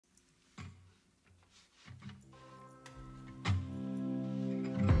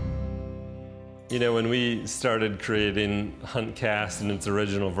You know, when we started creating HuntCast in its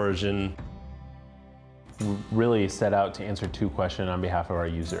original version, we really set out to answer two questions on behalf of our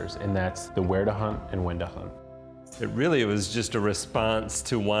users, and that's the where to hunt and when to hunt. it really was just a response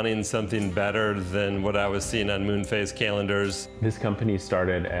to wanting something better than what I was seeing on moon phase calendars. This company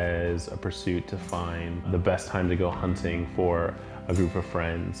started as a pursuit to find the best time to go hunting for a group of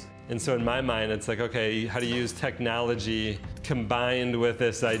friends. And so in my mind, it's like, okay, how to use technology combined with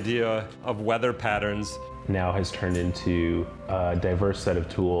this idea of weather patterns. Now has turned into a diverse set of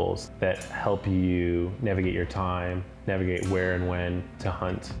tools that help you navigate your time, navigate where and when to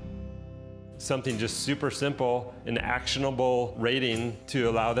hunt. Something just super simple, an actionable rating to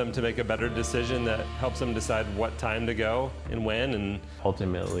allow them to make a better decision that helps them decide what time to go and when. And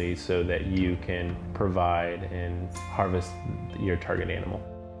ultimately so that you can provide and harvest your target animal.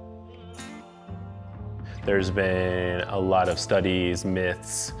 There's been a lot of studies,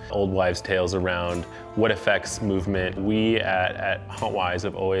 myths, old wives' tales around what affects movement. We at HuntWise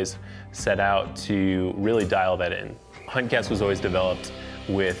have always set out to really dial that in. HuntCast was always developed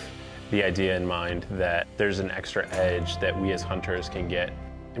with the idea in mind that there's an extra edge that we as hunters can get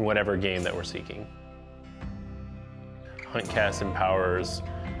in whatever game that we're seeking. HuntCast empowers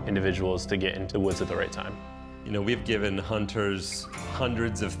individuals to get into the woods at the right time. You know, we've given hunters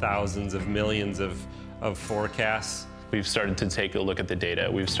hundreds of thousands of millions of forecasts. We've started to take a look at the data.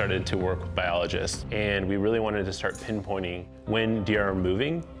 We've started to work with biologists, and we really wanted to start pinpointing when deer are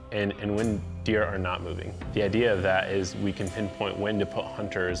moving and when deer are not moving. The idea of that is we can pinpoint when to put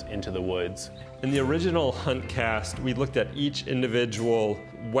hunters into the woods. In the original HuntCast, we looked at each individual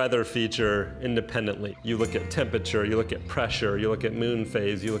weather feature independently. You look at temperature, you look at pressure, you look at moon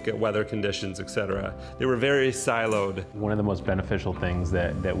phase, you look at weather conditions, etc. They were very siloed. One of the most beneficial things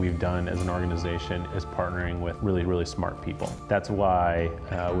that we've done as an organization is partnering with really, really smart people. That's why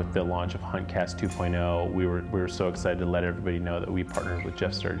with the launch of HuntCast 2.0, we were so excited to let everybody know that we partnered with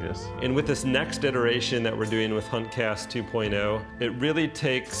Jeff Sturgis. And with this next iteration that we're doing with HuntCast 2.0, it really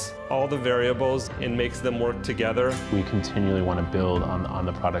takes all the variables and makes them work together. We continually want to build on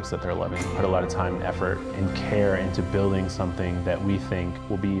the products that they're loving, put a lot of time, effort, and care into building something that we think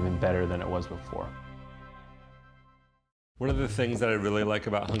will be even better than it was before. One of the things that I really like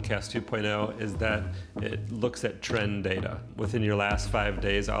about HuntCast 2.0 is that it looks at trend data within your last 5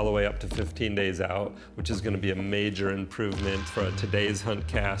 days all the way up to 15 days out, which is going to be a major improvement for today's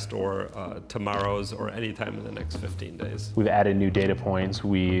HuntCast or tomorrow's or any time in the next 15 days. We've added new data points,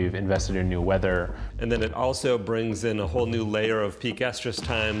 we've invested in new weather. And then it also brings in a whole new layer of peak estrus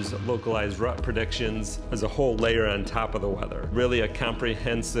times, localized rut predictions as a whole layer on top of the weather. Really a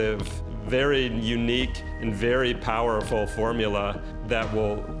comprehensive, very unique and very powerful formula that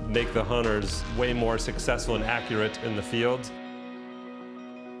will make the hunters way more successful and accurate in the field.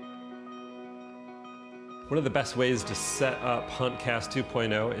 One of the best ways to set up HuntCast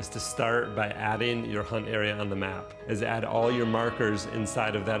 2.0 is to start by adding your hunt area on the map, is add all your markers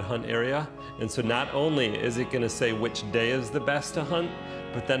inside of that hunt area. And so not only is it going to say which day is the best to hunt,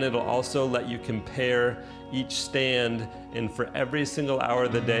 but then it'll also let you compare each stand, and for every single hour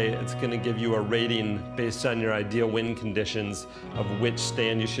of the day, it's going to give you a rating based on your ideal wind conditions of which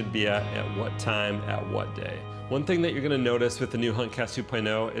stand you should be at what time, at what day. One thing that you're going to notice with the new HuntCast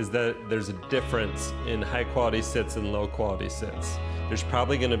 2.0 is that there's a difference in high quality sits and low quality sits. There's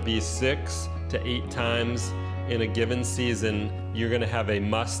probably going to be 6 to 8 times in a given season you're going to have a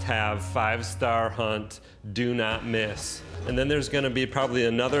must-have 5-star hunt, do not miss. And then there's going to be probably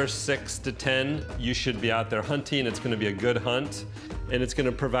another 6 to 10 you should be out there hunting. It's going to be a good hunt, and it's going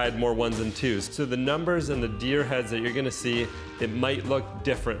to provide more 1s and 2s. So the numbers and the deer heads that you're going to see, it might look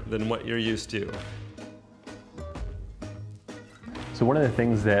different than what you're used to. So one of the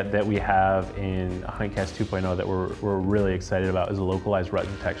things that we have in HuntCast 2.0 that we're really excited about is a localized rut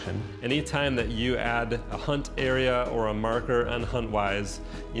detection. Anytime that you add a hunt area or a marker on HuntWise,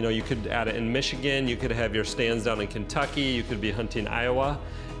 you know, you could add it in Michigan, you could have your stands down in Kentucky, you could be hunting Iowa,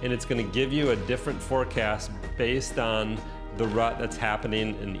 and it's going to give you a different forecast based on the rut that's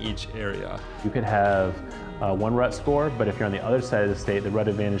happening in each area. You could have one rut score, but if you're on the other side of the state, the rut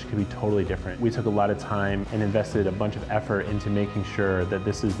advantage could be totally different. We took a lot of time and invested a bunch of effort into making sure that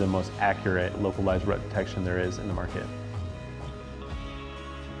this is the most accurate localized rut detection there is in the market.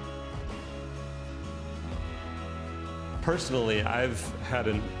 Personally, I've had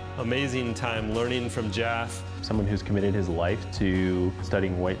an amazing time learning from Jeff. Someone who's committed his life to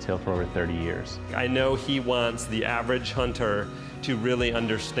studying whitetail for over 30 years. I know he wants the average hunter to really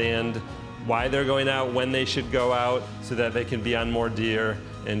understand why they're going out, when they should go out, so that they can be on more deer,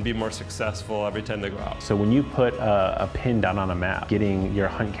 and be more successful every time they go out. So when you put a pin down on a map, getting your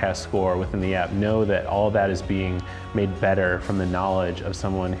HuntCast score within the app, know that all that is being made better from the knowledge of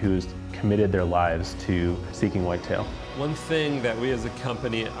someone who's committed their lives to seeking whitetail. One thing that we as a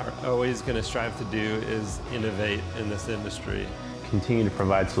company are always going to strive to do is innovate in this industry. Continue to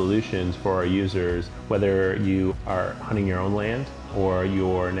provide solutions for our users, whether you are hunting your own land or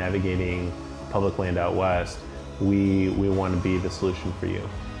you're navigating public land out west. We want to be the solution for you.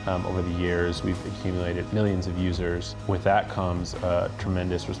 Over the years, we've accumulated millions of users. With that comes a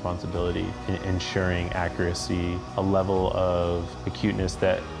tremendous responsibility in ensuring accuracy, a level of acuteness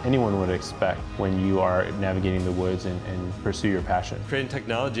that anyone would expect when you are navigating the woods and pursue your passion. Creating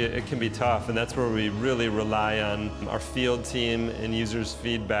technology, it can be tough, and that's where we really rely on our field team and users'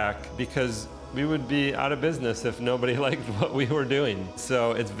 feedback, because we would be out of business if nobody liked what we were doing.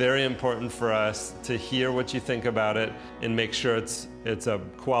 So it's very important for us to hear what you think about it and make sure it's a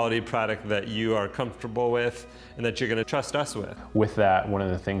quality product that you are comfortable with and that you're going to trust us with. With that, one of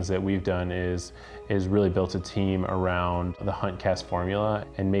the things that we've done is really built a team around the HuntCast formula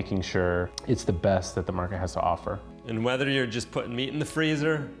and making sure it's the best that the market has to offer. And whether you're just putting meat in the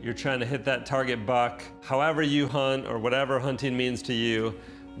freezer, you're trying to hit that target buck, however you hunt or whatever hunting means to you,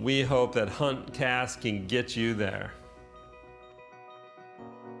 we hope that HuntCast can get you there.